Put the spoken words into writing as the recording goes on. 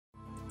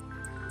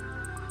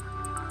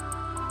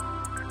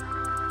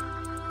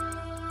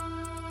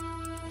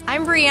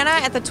I'm Brianna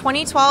at the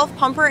 2012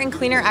 Pumper and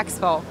Cleaner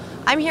Expo.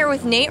 I'm here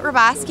with Nate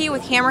Raboski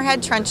with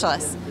Hammerhead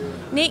Trenchless.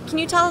 Nate, can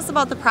you tell us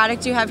about the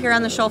product you have here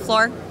on the show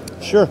floor?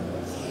 Sure.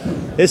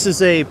 This is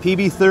a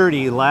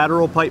PB30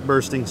 lateral pipe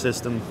bursting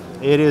system.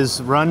 It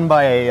is run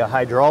by a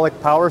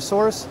hydraulic power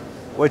source,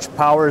 which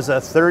powers a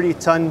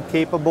 30-ton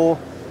capable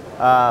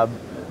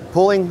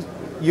pulling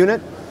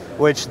unit,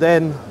 which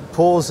then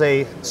pulls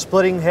a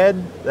splitting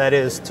head that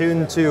is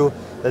tuned to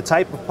the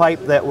type of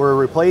pipe that we're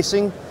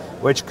replacing,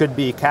 which could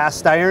be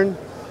cast iron,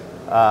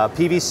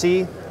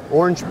 PVC,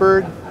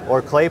 Orangeburg,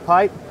 or clay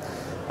pipe.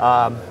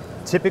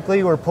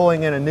 Typically, we're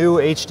pulling in a new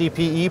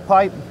HDPE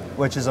pipe,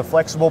 which is a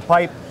flexible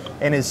pipe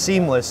and is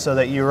seamless so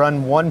that you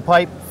run one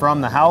pipe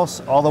from the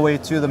house all the way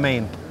to the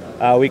main.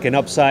 We can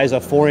upsize a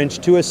 4-inch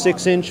to a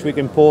 6-inch. We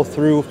can pull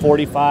through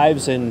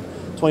 45s and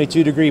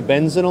 22-degree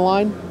bends in a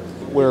line.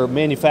 We're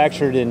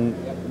manufactured in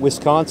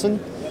Wisconsin,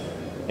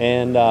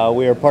 and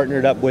we are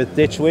partnered up with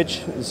Ditch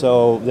Witch,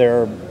 so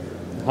there are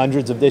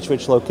hundreds of Ditch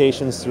Witch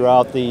locations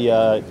throughout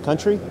the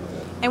country.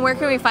 And where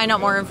can we find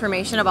out more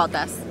information about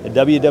this? At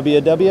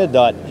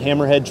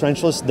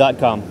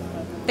www.hammerheadtrenchless.com.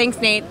 Thanks,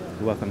 Nate.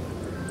 You're welcome.